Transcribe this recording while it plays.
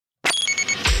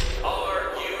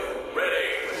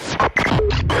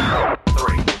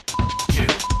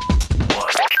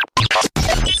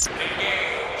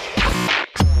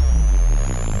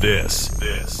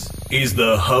is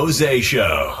the Jose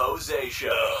Show. Jose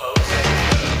Show.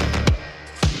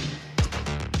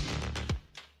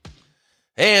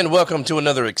 And welcome to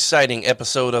another exciting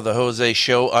episode of the Jose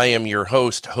Show. I am your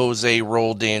host, Jose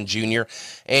Roldan Jr.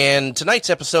 And tonight's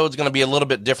episode is going to be a little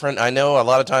bit different. I know a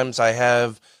lot of times I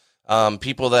have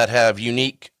people that have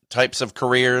unique types of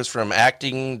careers, from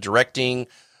acting, directing,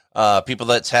 people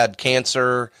that's had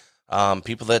cancer,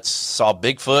 people that saw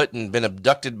Bigfoot and been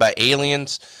abducted by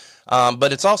aliens.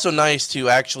 But it's also nice to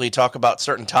actually talk about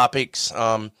certain topics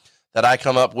that I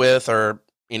come up with, or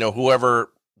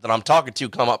whoever that I'm talking to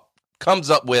comes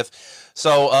up with.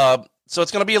 So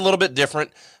it's going to be a little bit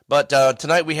different. But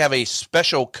tonight we have a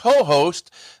special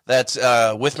co-host that's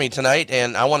with me tonight,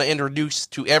 and I want to introduce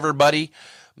to everybody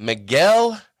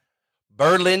Miguel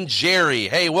Berlingeri.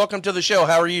 Hey, welcome to the show.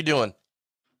 How are you doing?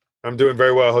 I'm doing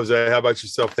very well, Jose. How about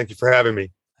yourself? Thank you for having me.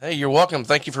 Hey, you're welcome.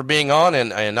 Thank you for being on,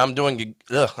 and I'm doing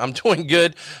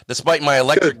good, despite my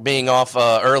electric being off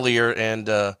earlier,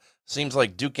 and seems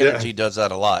like Duke Energy does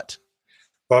that a lot.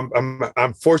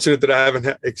 I'm fortunate that I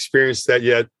haven't experienced that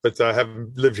yet, but I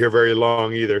haven't lived here very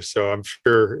long either, so I'm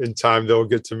sure in time they'll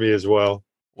get to me as well.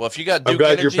 Well, if you got Duke I'm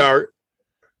glad Energy, your power.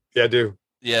 Yeah, I do.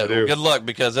 Yeah, well, good luck,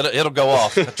 because it'll go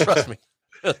off. Trust me.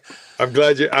 I'm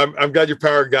glad your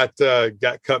power got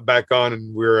cut back on,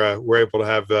 and we're able to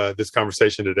have this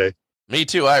conversation today. Me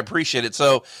too. I appreciate it.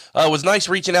 So it was nice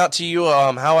reaching out to you.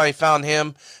 How I found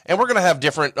him, and we're gonna have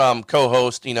different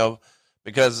co-hosts,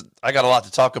 because I got a lot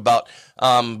to talk about.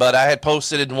 But I had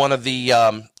posted in one of the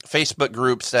Facebook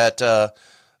groups that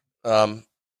well,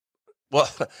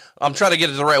 I'm trying to get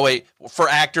it the right way, for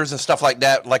actors and stuff like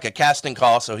that, like a casting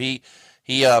call. So he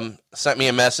sent me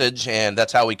a message, and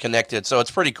that's how we connected. So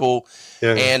it's pretty cool.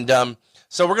 Yeah. And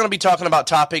so we're going to be talking about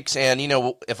topics, and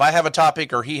if I have a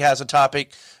topic or he has a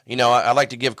topic, I like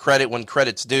to give credit when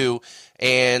credit's due.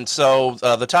 And so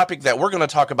the topic that we're going to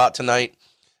talk about tonight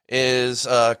is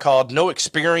called No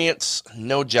Experience,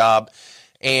 No Job.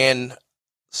 And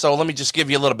so let me just give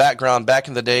you a little background. Back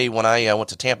in the day when I went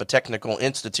to Tampa Technical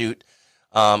Institute,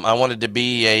 I wanted to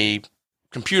be a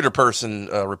computer person,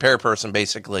 repair person,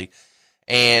 basically.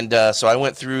 And so I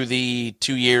went through the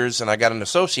 2 years, and I got an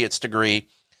associate's degree.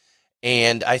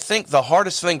 And I think the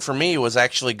hardest thing for me was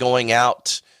actually going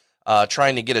out,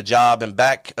 trying to get a job. And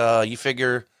back, you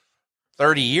figure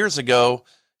 30 years ago,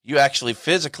 you actually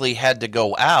physically had to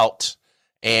go out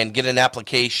and get an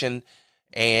application.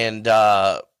 And,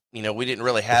 we didn't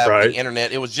really have the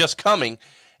internet. It was just coming.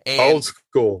 And old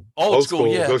school,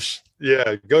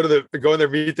 yeah. Go in there,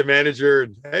 meet the manager,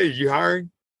 and hey, you hiring?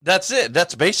 That's it.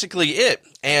 That's basically it.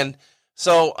 And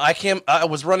so I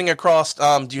was running across,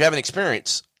 do you have an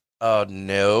experience?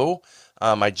 No.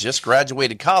 I just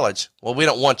graduated college. Well, we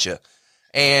don't want you.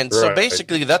 And so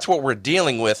basically that's what we're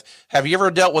dealing with. Have you ever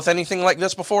dealt with anything like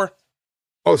this before?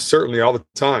 Oh, certainly. All the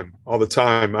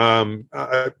time.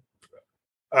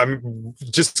 I'm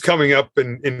just coming up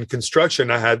in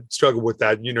construction. I had struggled with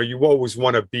that. You always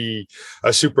want to be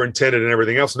a superintendent and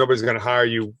everything else. Nobody's going to hire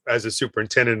you as a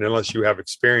superintendent unless you have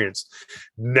experience.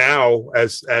 Now,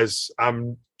 as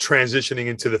I'm transitioning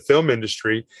into the film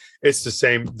industry, it's the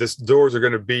same. The doors are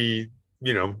going to be,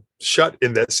 shut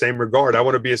in that same regard. I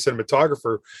want to be a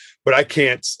cinematographer, but I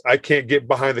can't get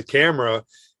behind the camera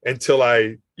until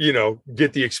I,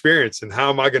 get the experience. And how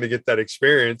am I going to get that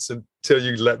experience until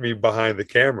you let me behind the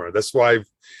camera? That's why I've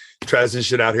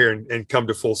transitioned out here and come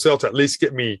to Full Sail to at least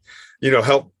get me,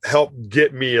 help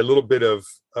get me a little bit of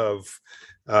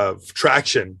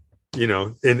traction,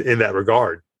 in that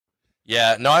regard.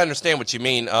 Yeah, no, I understand what you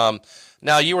mean.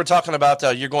 Now you were talking about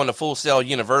you're going to Full Sail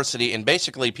University, and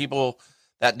basically people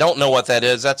that don't know what that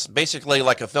is, that's basically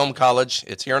like a film college.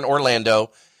 It's here in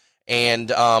Orlando.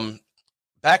 And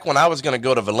back when I was going to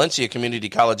go to Valencia Community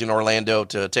College in Orlando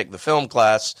to take the film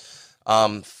class,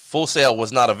 Full Sail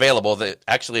was not available. It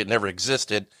never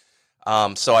existed.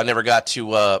 So I never got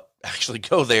to actually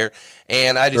go there.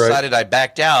 And I decided I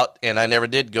backed out, and I never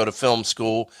did go to film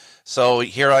school. So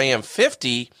here I am,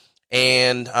 50,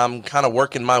 and I'm kind of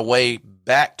working my way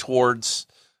back towards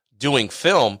doing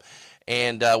film,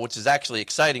 and which is actually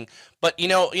exciting. But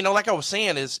like I was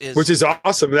saying, is which is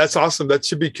awesome. That's awesome. That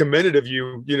should be commended of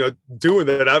you. Doing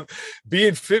that. I'm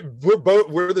being fit.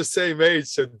 We're the same age,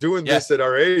 so doing this at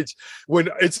our age, when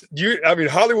it's you. I mean,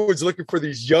 Hollywood's looking for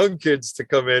these young kids to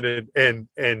come in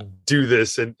and do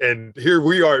this, and here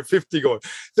we are at 50, going,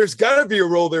 there's got to be a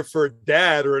role there for a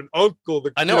dad or an uncle.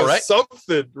 I know, right?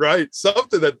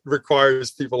 Something that requires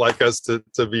people like us to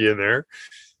be in there.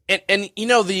 And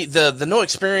the no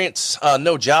experience,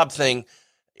 no job thing.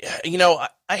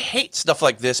 I hate stuff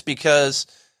like this because,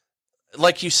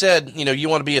 like you said, you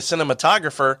want to be a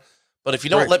cinematographer, But if you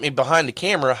don't Right. let me behind the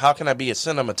camera, how can I be a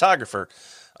cinematographer?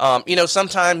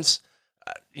 Sometimes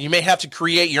you may have to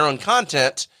create your own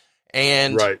content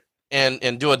and Right.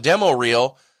 and do a demo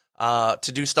reel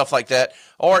to do stuff like that.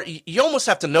 Or you almost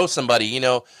have to know somebody,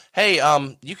 hey,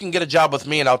 you can get a job with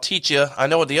me and I'll teach you. I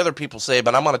know what the other people say,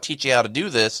 but I'm going to teach you how to do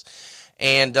this.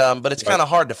 And but it's Right. kind of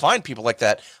hard to find people like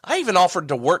that. I even offered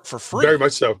to work for free. Very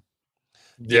much so.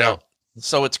 Yeah.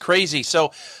 So it's crazy.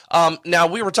 So now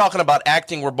we were talking about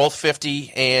acting. We're both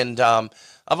 50, and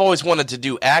I've always wanted to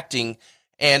do acting.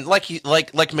 And like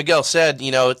Miguel said,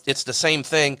 it's the same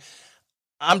thing.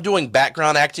 I'm doing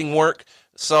background acting work.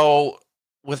 So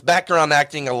with background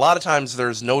acting, a lot of times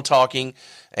there's no talking,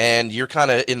 and you're kind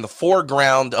of in the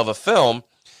foreground of a film.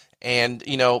 And,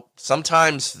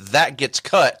 sometimes that gets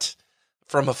cut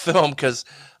from a film because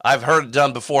I've heard it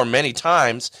done before many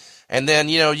times. And then,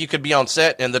 you could be on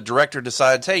set and the director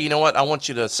decides, hey, you know what? I want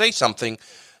you to say something.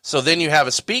 So then you have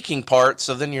a speaking part.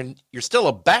 So then you're still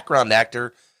a background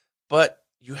actor, but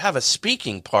you have a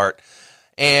speaking part.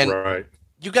 And Right.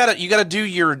 you gotta do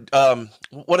your,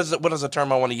 what is the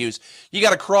term I want to use? You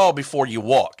got to crawl before you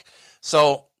walk.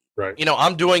 So, Right.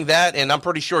 I'm doing that, and I'm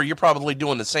pretty sure you're probably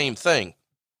doing the same thing.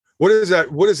 What is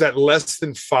that? What is that? Less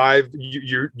than 5?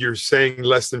 You're saying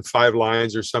less than 5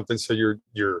 lines or something. So you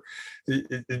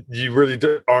really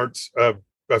aren't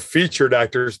a featured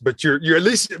actors, but you're at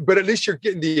least you're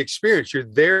getting the experience. You're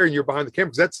there and you're behind the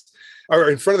camera, or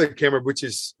in front of the camera, which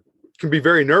can be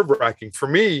very nerve wracking for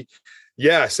me.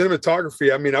 Yeah,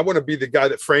 cinematography. I mean, I want to be the guy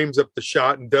that frames up the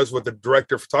shot and does what the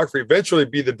director of photography. Eventually,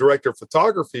 be the director of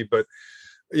photography, but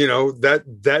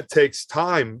that takes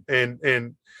time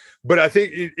But I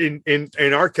think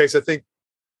in our case, I think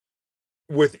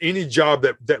with any job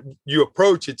that you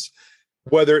approach, it's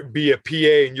whether it be a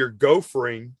PA and you're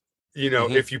gophering,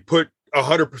 Mm-hmm. if you put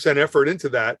 100% effort into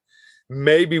that,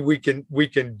 maybe we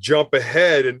can jump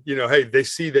ahead and, hey, they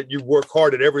see that you work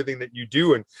hard at everything that you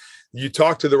do and you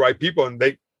talk to the right people and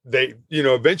they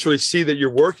eventually see that you're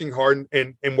working hard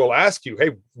and will ask you,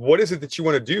 hey, what is it that you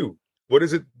want to do? What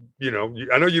is it? I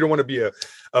know you don't want to be a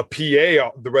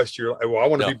PA the rest of your life. Well, I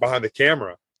want to be behind the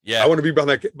camera. Yeah. I want to be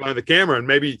behind the camera. And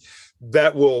maybe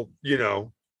that will,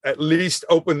 at least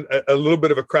open a little bit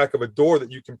of a crack of a door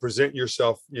that you can present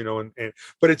yourself,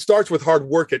 but it starts with hard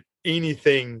work at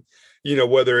anything,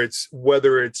 whether it's,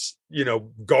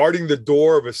 guarding the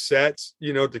door of a set,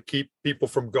 to keep people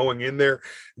from going in there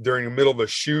during the middle of a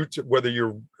shoot, whether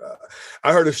you're,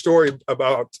 I heard a story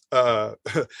about a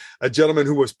gentleman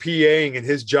who was PAing and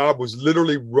his job was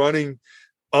literally running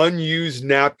unused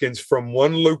napkins from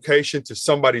one location to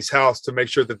somebody's house to make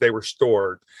sure that they were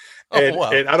stored.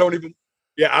 And I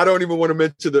don't even want to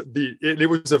mention it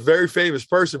was a very famous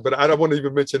person, but I don't want to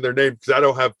even mention their name because I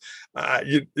don't have,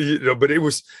 but it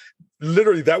was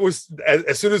literally, that was,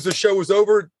 as soon as the show was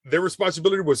over, their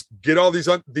responsibility was get all these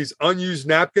unused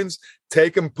napkins,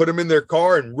 take them, put them in their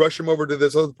car and rush them over to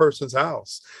this other person's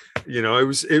house.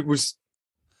 It was,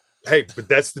 hey, but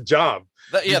that's the job.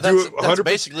 That's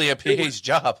basically a PA's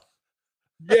job.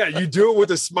 Yeah, you do it with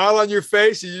a smile on your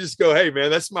face and you just go, hey man,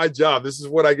 that's my job. This is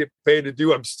what I get paid to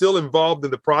do. I'm still involved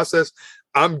in the process.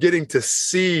 I'm getting to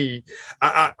see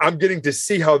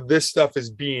how this stuff is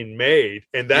being made.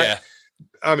 And that,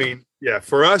 I mean,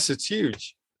 for us, it's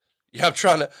huge. Yeah, I'm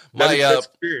trying to,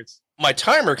 my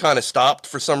timer kind of stopped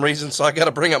for some reason. So I got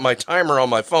to bring up my timer on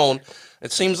my phone.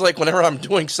 It seems like whenever I'm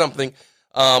doing something,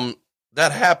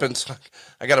 that happens.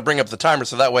 I got to bring up the timer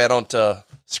so that way I don't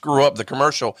screw up the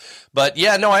commercial. But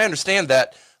yeah, no, I understand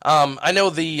that. I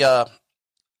know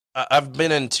I've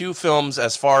been in 2 films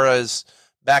as far as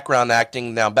background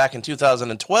acting. Now, back in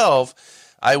 2012,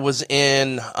 I was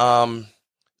in.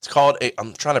 It's called.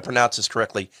 I'm trying to pronounce this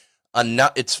correctly.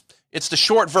 It's the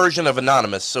short version of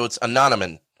Anonymous, so it's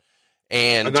Anonymous.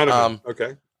 And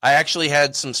okay. I actually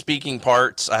had some speaking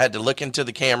parts. I had to look into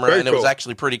the camera, and it was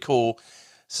actually pretty cool.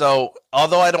 So,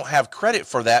 although I don't have credit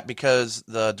for that because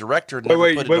the director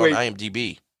never put it on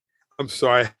IMDb. I'm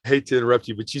sorry, I hate to interrupt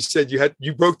you, but you said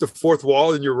you broke the 4th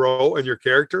wall in your role and your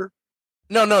character.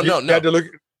 No. Had to look.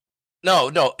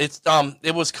 No.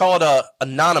 It was called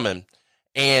Anonymous,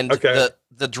 and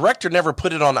the director never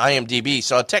put it on IMDb.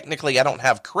 So technically, I don't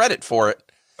have credit for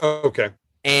it. Oh, okay.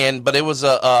 But it was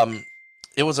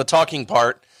a talking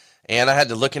part, and I had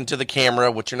to look into the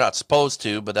camera, which you're not supposed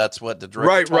to, but that's what the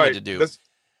director told me to do.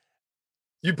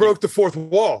 You broke the 4th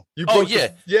wall. You broke you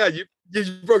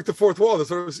broke the 4th wall.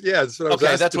 That's what I was. Yeah, that's what I was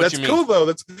asking. That's what you mean. Cool though.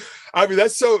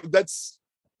 That's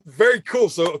very cool.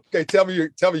 So okay, tell me you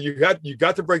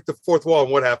got to break the 4th wall,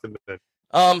 and what happened then?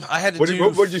 I had to what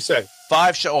did you say?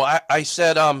 5 show. I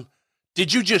said,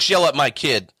 did you just yell at my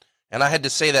kid? and I had to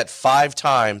say that 5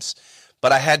 times,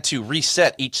 but I had to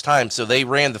reset each time. So they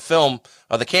ran the film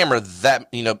of the camera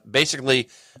that, basically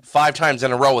 5 times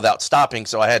in a row without stopping.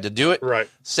 So I had to do it, right,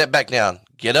 set back down,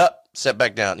 get up, set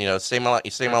back down, stay my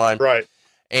line. Right.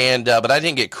 And, but I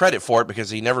didn't get credit for it because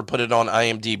he never put it on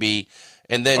IMDb.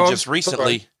 And then just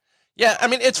recently, fine. Yeah, I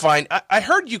mean, it's fine. I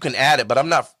heard you can add it, but I'm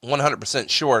not 100%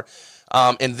 sure.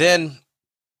 And then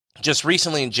just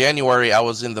recently in January, I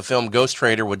was in the film Ghost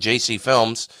Trader with JC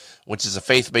Films, which is a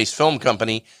faith-based film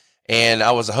company. And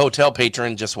I was a hotel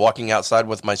patron just walking outside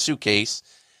with my suitcase.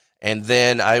 And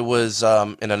then I was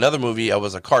in another movie. I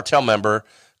was a cartel member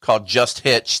called Just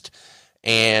Hitched.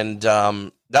 And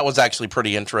that was actually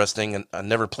pretty interesting. And I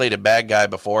never played a bad guy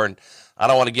before. And I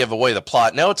don't want to give away the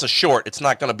plot. No, it's a short. It's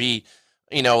not going to be,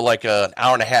 like an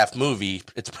hour and a half movie.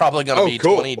 It's probably going to be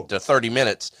cool. 20 to 30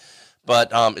 minutes. But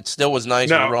it still was nice.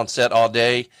 Now, we were on set all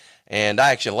day, and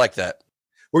I actually like that.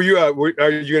 Are you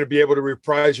going to be able to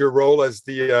reprise your role as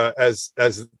the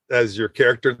as your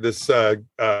character? This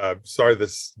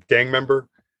this gang member.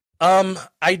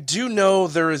 I do know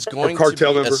there is going to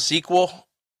be a sequel,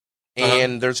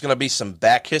 and there's going to be some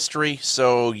back history.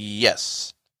 So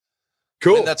yes,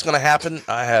 cool. When that's going to happen,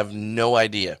 I have no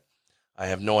idea.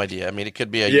 I mean, it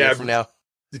could be a year from now.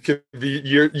 It could be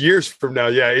years from now.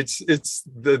 Yeah, it's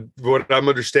what I'm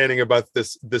understanding about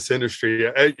this industry.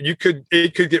 It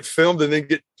could get filmed and then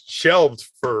get shelved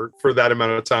for that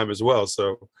amount of time as well.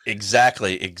 So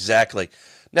exactly.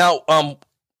 Now,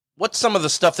 what's some of the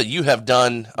stuff that you have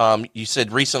done? You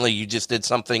said recently you just did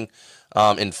something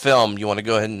in film. You want to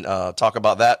go ahead and talk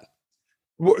about that?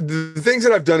 Well, the things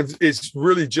that I've done is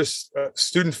really just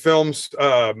student films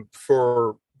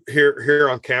for here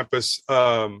on campus.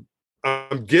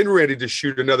 I'm getting ready to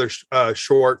shoot another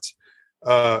short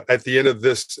at the end of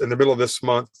in the middle of this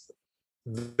month.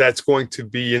 That's going to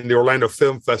be in the Orlando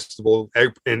Film Festival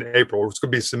in April. It's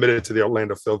going to be submitted to the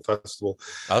Orlando Film Festival.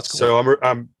 Oh, that's cool.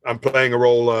 So I'm playing a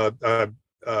role,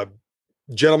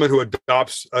 gentleman who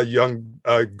adopts a young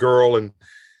girl, and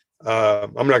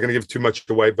I'm not going to give too much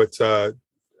away, but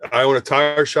I own a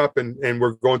tire shop, and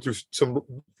we're going through some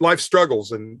life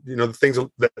struggles, and the things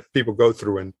that people go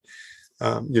through, and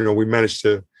we managed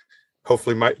to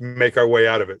hopefully make our way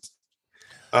out of it.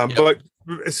 But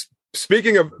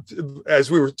speaking of, as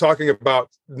we were talking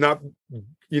about not,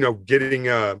 getting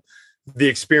the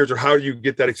experience, or how do you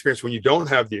get that experience when you don't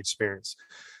have the experience?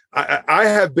 I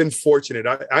have been fortunate.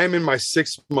 I am in my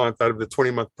 6th month out of the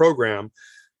 20-month program,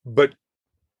 but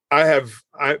I've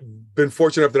been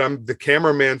fortunate enough that I'm the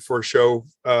cameraman for a show,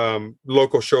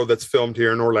 local show that's filmed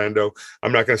here in Orlando.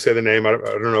 I'm not going to say the name. I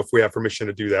don't know if we have permission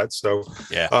to do that. So,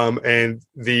 yeah. And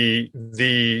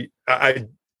I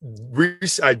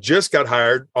just got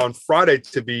hired on Friday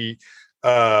to be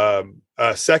a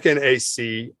second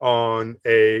AC for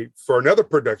another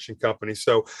production company.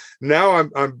 So now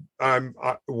I'm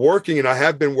working, and I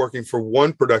have been working for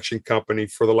one production company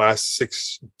for the last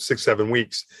 7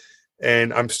 weeks.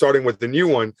 And I'm starting with the new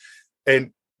one.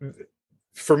 And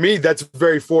for me, that's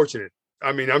very fortunate.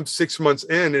 I mean, I'm 6 months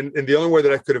in, and the only way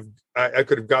that I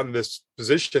could have gotten this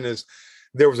position is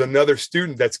there was another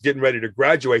student that's getting ready to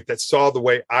graduate that saw the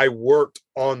way I worked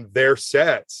on their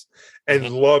sets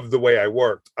and loved the way I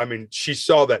worked. I mean, she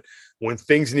saw that when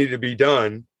things needed to be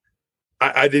done,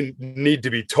 I didn't need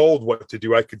to be told what to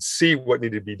do. I could see what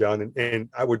needed to be done, and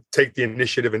I would take the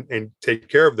initiative and take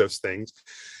care of those things.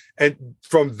 And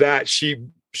from that, she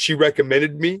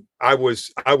recommended me. I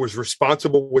was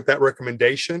responsible with that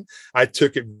recommendation. I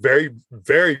took it very,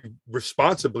 very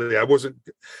responsibly. I was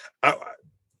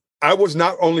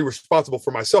not only responsible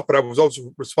for myself, but I was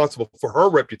also responsible for her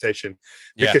reputation,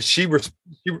 because she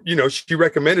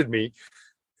recommended me,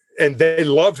 and they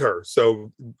loved her.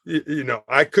 So,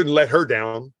 I couldn't let her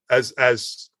down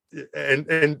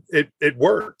and it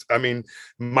worked. I mean,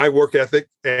 my work ethic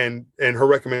and her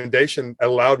recommendation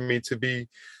allowed me to be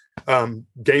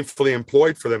gainfully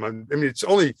employed for them. I mean, it's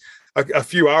only a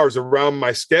few hours around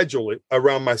my schedule.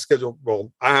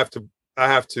 Well, I have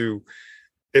to,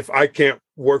 if I can't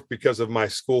work because of my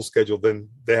school schedule, then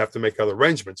they have to make other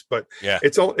arrangements. But yeah,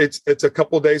 it's a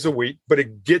couple of days a week, but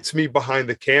it gets me behind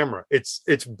the camera.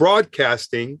 It's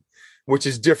broadcasting, which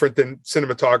is different than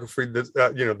cinematography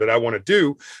that I want to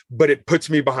do, but it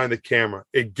puts me behind the camera.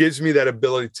 It gives me that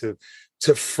ability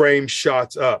to frame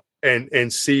shots up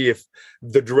and see if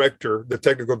the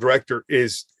technical director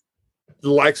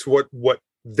likes what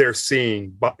they're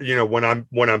seeing, but when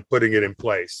I'm putting it in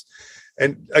place.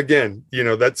 And again,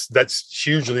 that's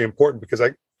hugely important, because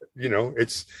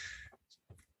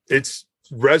it's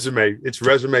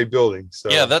resume building. So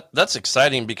yeah, that's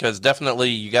exciting, because definitely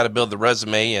you got to build the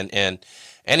resume, and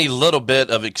any little bit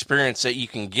of experience that you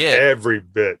can get, every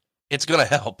bit, it's going to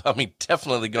help. I mean,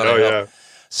 definitely going to help. Yeah.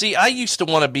 See, I used to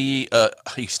want to be, I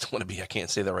can't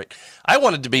say that right. I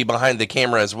wanted to be behind the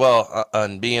camera as well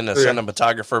and being a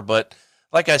cinematographer, but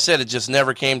like I said, it just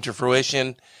never came to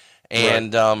fruition.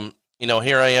 And,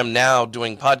 here I am now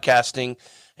doing podcasting,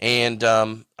 and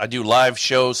I do live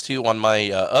shows too on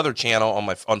my other channel on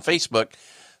Facebook.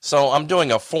 So I'm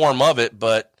doing a form of it,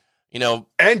 but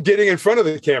and getting in front of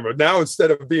the camera now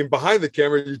instead of being behind the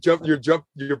camera,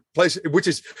 your place, which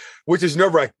is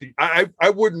nerve wracking. I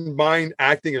wouldn't mind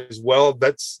acting as well.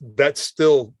 That's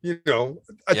still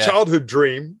a childhood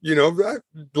dream.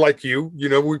 Like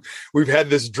we've had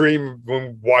this dream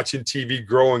when watching TV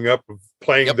growing up of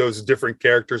playing those different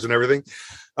characters and everything.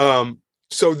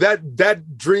 So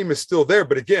that dream is still there.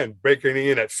 But again, breaking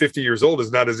in at 50 years old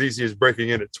is not as easy as breaking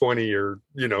in at 20 or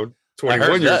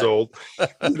 21 years old,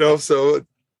 so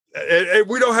and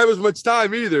we don't have as much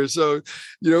time either. So,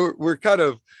 we're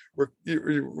on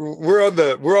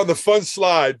the fun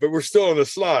slide, but we're still on the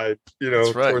slide,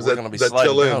 That's right. We're going to be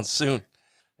sliding down soon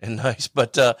and nice.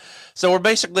 But, so we're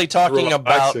basically talking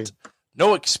about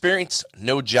no experience,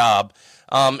 no job.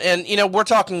 And, we're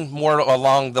talking more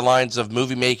along the lines of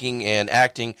movie making and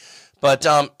acting, but,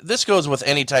 this goes with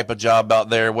any type of job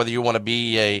out there, whether you want to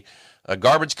be a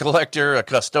garbage collector, a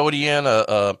custodian,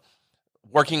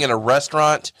 working in a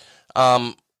restaurant.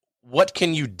 What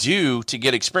can you do to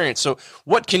get experience? So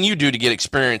what can you do to get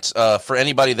experience for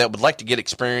anybody that would like to get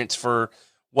experience for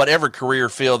whatever career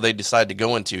field they decide to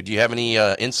go into? Do you have any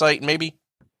insight maybe?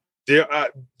 Yeah,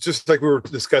 just like we were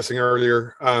discussing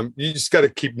earlier, you just got to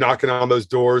keep knocking on those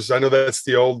doors. I know that's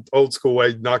the old school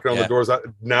way, knocking on the doors.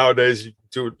 Nowadays, you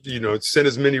do, send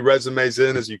as many resumes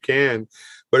in as you can.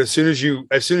 But as soon as you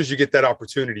get that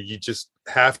opportunity, you just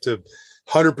have to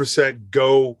 100%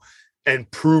 go and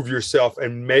prove yourself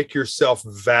and make yourself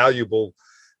valuable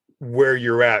where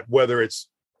you're at, whether it's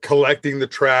collecting the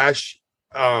trash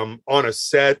on a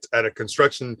set, at a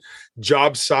construction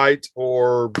job site,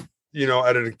 or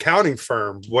at an accounting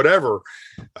firm, whatever.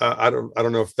 I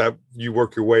don't know if that you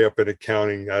work your way up in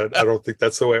accounting. I don't think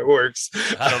that's the way it works.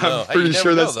 I don't know. I'm pretty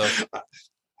sure that's.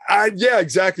 Yeah,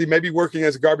 exactly. Maybe working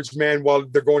as a garbage man while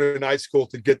they're going to night school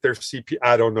to get their CP.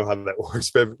 I don't know how that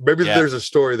works, but maybe there's a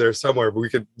story there somewhere. But we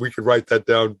could write that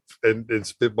down and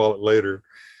spitball it later.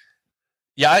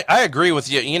 Yeah, I agree with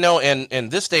you. In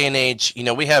this day and age,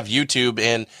 we have YouTube,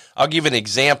 and I'll give an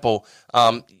example.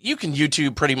 You can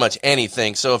YouTube pretty much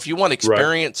anything. So if you want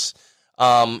experience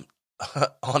on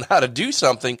how to do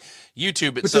something,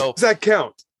 YouTube it. But does that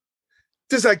count?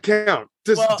 Does that count?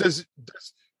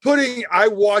 I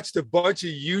watched a bunch of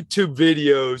YouTube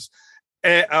videos,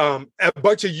 a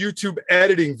bunch of YouTube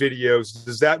editing videos.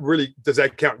 Does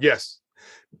that count? Yes,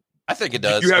 I think it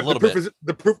does. You have the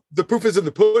proof is in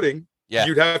the pudding. Yeah,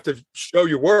 you'd have to show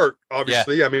your work.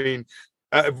 Obviously, yeah. I mean,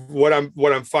 what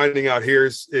I'm finding out here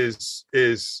is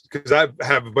because I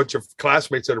have a bunch of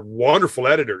classmates that are wonderful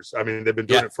editors. I mean, they've been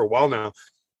doing it for a while now,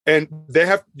 and they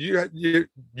have you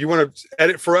want to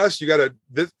edit for us? You got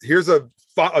to. Here's a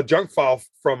junk file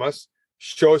from us.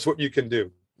 Show us what you can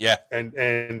do. Yeah.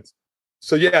 And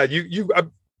so, yeah,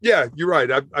 you're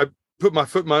right. I put my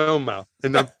foot in my own mouth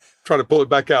and I'm trying to pull it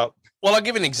back out. Well, I'll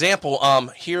give you an example.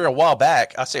 Here a while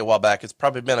back, I say a while back, it's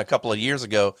probably been a couple of years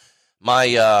ago.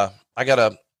 I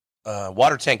got a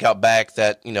water tank out back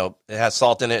that, it has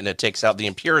salt in it and it takes out the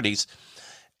impurities,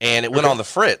 and it went on the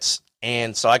fritz.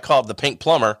 And so I called the Pink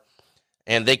Plumber,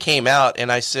 and they came out,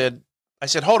 and I said,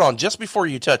 hold on, just before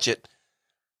you touch it,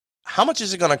 how much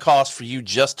is it going to cost for you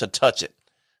just to touch it?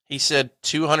 He said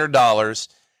 $200.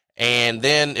 And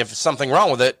then if something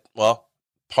wrong with it, well,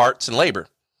 parts and labor.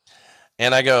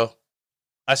 And I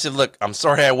said, look, I'm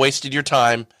sorry I wasted your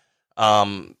time.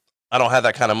 I don't have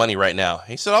that kind of money right now.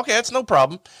 He said, okay, that's no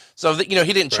problem. So, he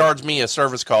didn't charge me a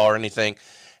service call or anything.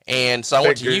 And so I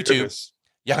went to YouTube.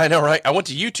 Yeah, I know, right? I went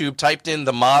to YouTube, typed in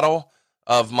the model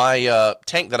of my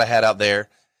tank that I had out there,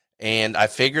 and I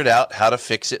figured out how to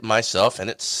fix it myself, and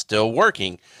it's still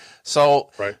working. So,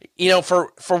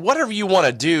 for whatever you want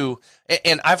to do,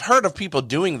 and I've heard of people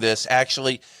doing this,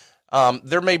 actually,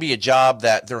 there may be a job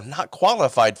that they're not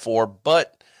qualified for,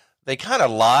 but they kind of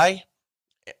lie,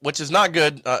 which is not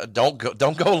good. Don't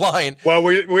go lying. Well,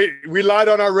 we lied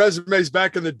on our resumes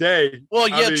back in the day. Well,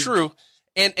 yeah, true.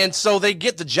 And so they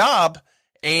get the job,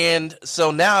 and so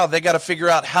now they got to figure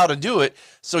out how to do it.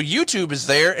 So YouTube is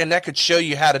there, and that could show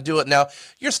you how to do it. Now,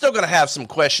 you're still going to have some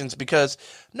questions because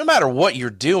no matter what you're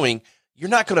doing,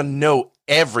 you're not going to know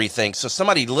everything. So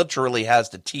somebody literally has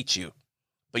to teach you.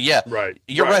 But yeah,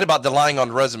 you're right about the lying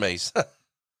on resumes.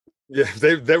 Yeah,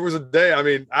 there was a day. I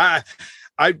mean, I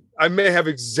I may have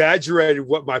exaggerated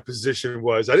what my position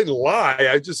was. I didn't lie.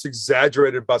 I just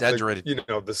exaggerated about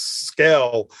the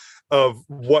scale of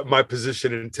what my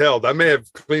position entailed. I may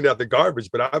have cleaned out the garbage,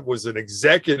 but I was an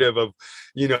executive of,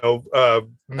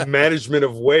 management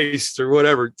of waste or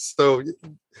whatever. So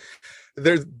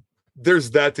there's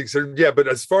that thing. So yeah, but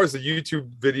as far as the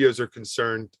YouTube videos are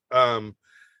concerned, I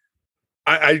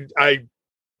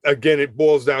again, it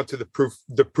boils down to the proof.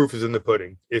 The proof is in the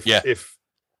pudding.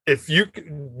 If you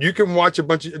can watch a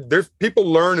bunch of, there's people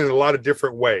learn in a lot of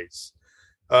different ways,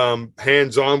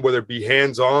 hands-on, whether it be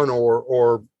hands-on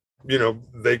or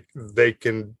they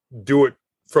can do it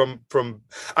from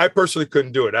I personally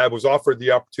couldn't do it. I was offered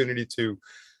the opportunity to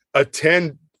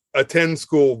attend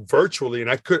school virtually, and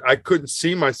I couldn't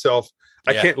see myself.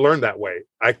 I can't learn that way.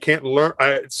 I can't learn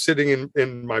sitting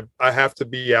in my, I have to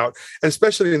be out, and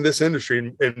especially in this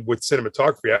industry and with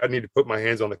cinematography, I need to put my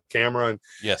hands on the camera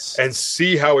and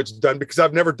see how it's done, because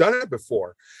I've never done it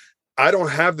before. I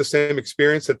don't have the same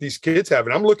experience that these kids have.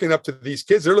 And I'm looking up to these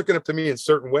kids. They're looking up to me in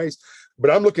certain ways, but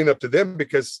I'm looking up to them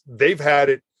because they've had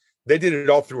it. They did it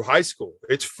all through high school.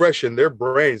 It's fresh in their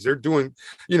brains. They're doing,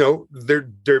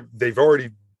 they've already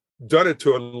done it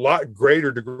to a lot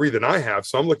greater degree than I have.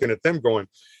 So I'm looking at them going,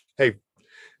 hey,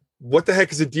 what the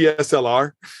heck is a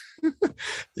DSLR? I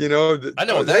know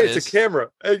what that is. It's a camera.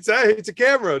 Exactly. It's a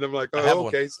camera. And I'm like, oh,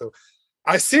 okay. So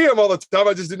I see them all the time.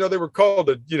 I just didn't know they were called,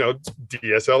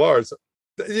 DSLRs.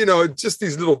 Just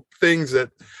these little things that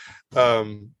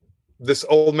this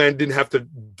old man didn't have to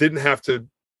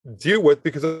deal with,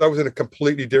 because I was in a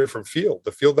completely different field.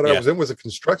 The field that I was in was a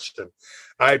construction.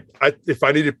 If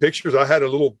I needed pictures, I had a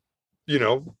little,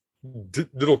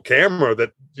 little camera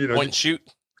that, point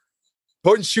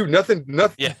and shoot, nothing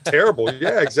terrible.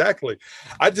 Yeah, exactly.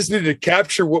 I just needed to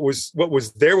capture what was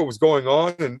there, what was going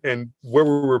on, and where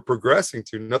we were progressing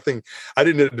to. Nothing. I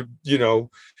didn't need to,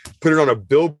 put it on a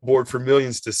billboard for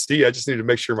millions to see. I just needed to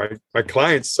make sure my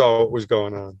clients saw what was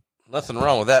going on. Nothing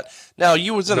wrong with that. Now,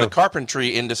 you was in the carpentry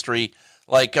industry.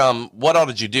 Like, what all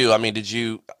did you do? I mean,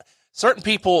 certain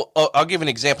people, I'll give an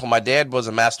example. My dad was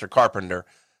a master carpenter,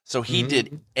 so he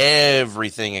did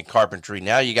everything in carpentry.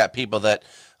 Now you got people that,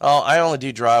 I only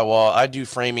do drywall. I do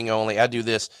framing only. I do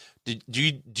this. Do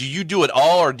you do it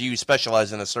all, or do you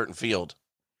specialize in a certain field?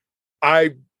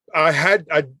 I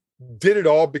did it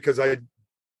all because I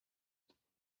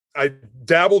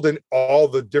dabbled in all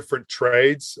the different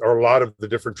trades, or a lot of the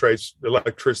different trades,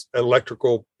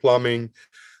 electrical, plumbing.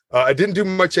 I didn't do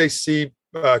much AC,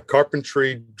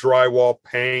 carpentry, drywall,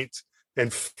 paint,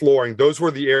 and flooring. Those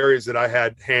were the areas that I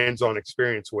had hands-on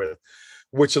experience with,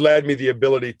 which led me the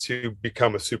ability to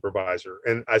become a supervisor.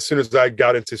 And as soon as I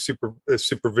got into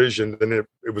supervision, then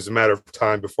it was a matter of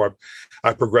time before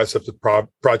I progressed up to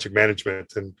project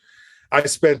management. And I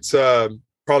spent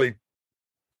probably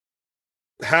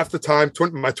half the time,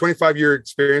 my 25-year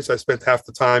experience, I spent half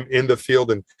the time in the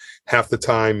field and half the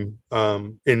time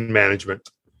in management.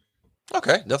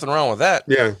 Okay, nothing wrong with that.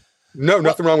 Yeah,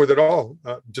 nothing wrong with it at all.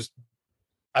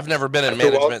 I've never been in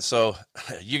management, so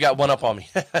you got one up on me.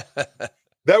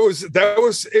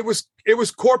 It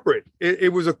was corporate.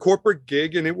 It was a corporate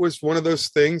gig, and it was one of those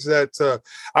things that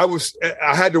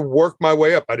I had to work my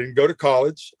way up. I didn't go to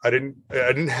college. I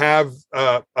didn't have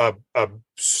a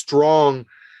strong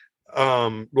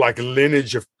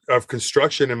lineage of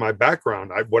construction in my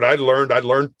background. I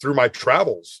learned through my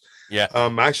travels. Yeah. I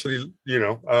actually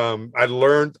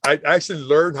learned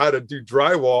how to do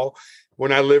drywall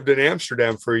when I lived in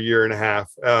Amsterdam for a year and a half.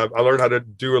 I learned how to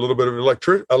do a little bit of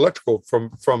electrical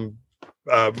from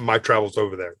my travels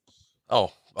over there.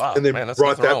 Oh, wow. And then man, that's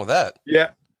nothing wrong with that.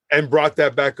 Yeah. And brought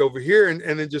that back over here and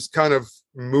then just kind of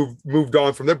moved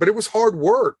on from there. But it was hard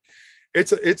work.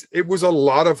 It was a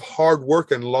lot of hard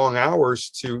work and long hours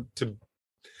to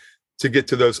get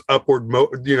to those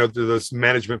to those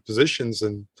management positions.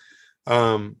 And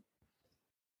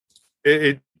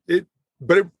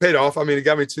but it paid off. I mean, it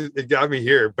got me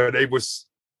here, but it was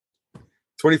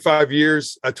 25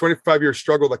 years, a 25-year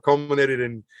struggle that culminated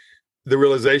in the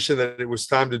realization that it was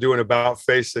time to do an about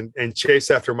face and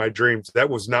chase after my dreams. That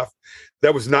was not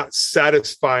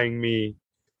satisfying me.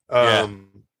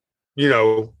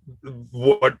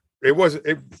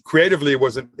 Creatively, it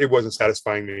wasn't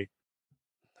satisfying me.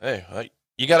 Hey,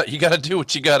 you got to do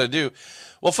what you got to do.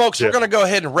 Well, folks, we're going to go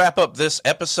ahead and wrap up this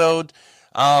episode.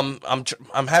 I'm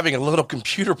having a little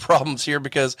computer problems here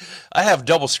because I have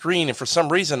double screen, and for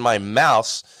some reason my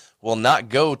mouse will not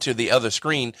go to the other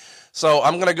screen. So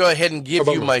I'm going to go ahead and give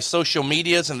you my social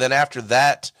medias, and then after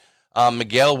that,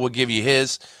 Miguel will give you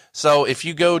his. So if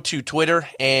you go to Twitter,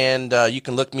 and you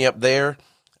can look me up there,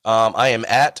 I am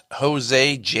at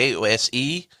Jose,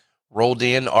 Jose,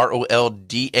 Roldan,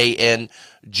 Roldan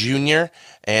Jr.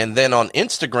 And then on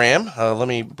Instagram, let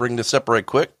me bring this up right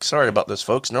quick. Sorry about this,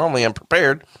 folks. Normally I'm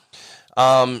prepared.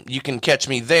 You can catch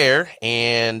me there.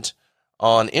 And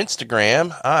on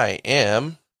Instagram, I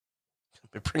am,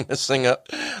 let me bring this thing up.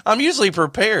 I'm usually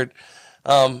prepared.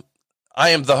 I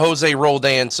am the Jose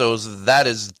Roldan. So that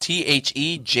is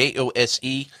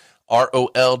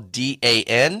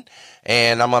TheJoseRoldan.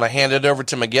 And I'm going to hand it over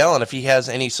to Miguel. And if he has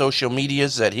any social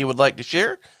medias that he would like to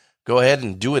share, go ahead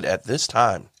and do it at this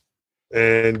time.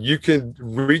 And you can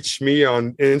reach me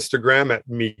on Instagram at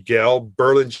Miguel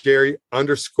Berlingeri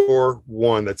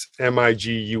 _1. That's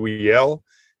MIGUEL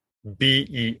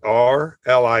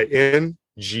BERLINGERI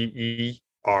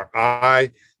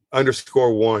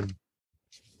 _1.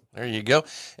 There you go.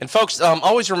 And folks,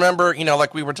 always remember,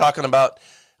 like we were talking about,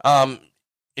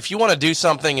 if you want to do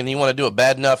something and you want to do it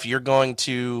bad enough, you're going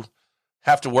to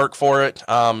have to work for it.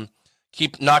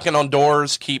 Keep knocking on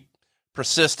doors, keep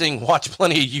persisting, watch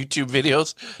plenty of YouTube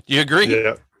videos. Do you agree?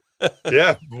 Yeah.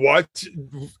 Yeah. Watch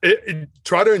it,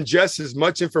 try to ingest as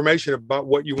much information about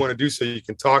what you want to do so you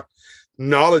can talk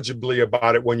knowledgeably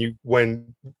about it when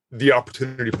the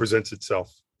opportunity presents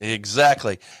itself.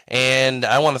 Exactly. And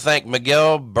I want to thank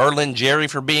Miguel Berlingeri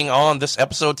for being on this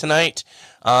episode tonight.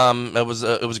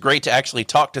 It was great to actually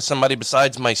talk to somebody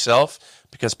besides myself,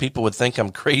 because people would think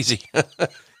I'm crazy.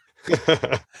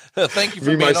 Thank you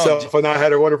for being on. And I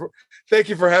had a wonderful. Thank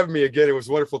you for having me again. It was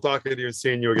wonderful talking to you and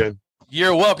seeing you again.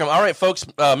 You're welcome. All right, folks,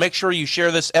 make sure you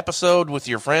share this episode with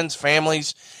your friends,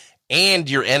 families, and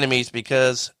your enemies,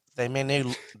 because they may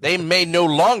no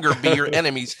longer be your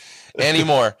enemies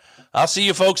anymore. I'll see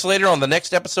you folks later on the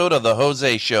next episode of The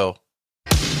Jose Show.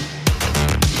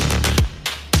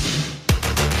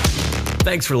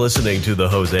 Thanks for listening to The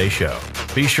Jose Show.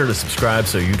 Be sure to subscribe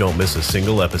so you don't miss a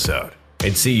single episode.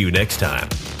 And see you next time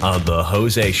on The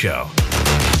Jose Show.